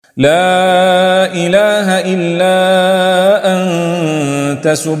لا إله إلا أنت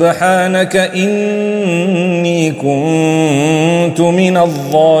سبحانك إني كنت من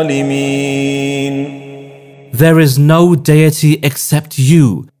الظالمين. There is no deity except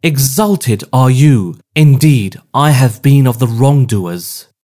you. Exalted are you. Indeed, I have been of the wrongdoers.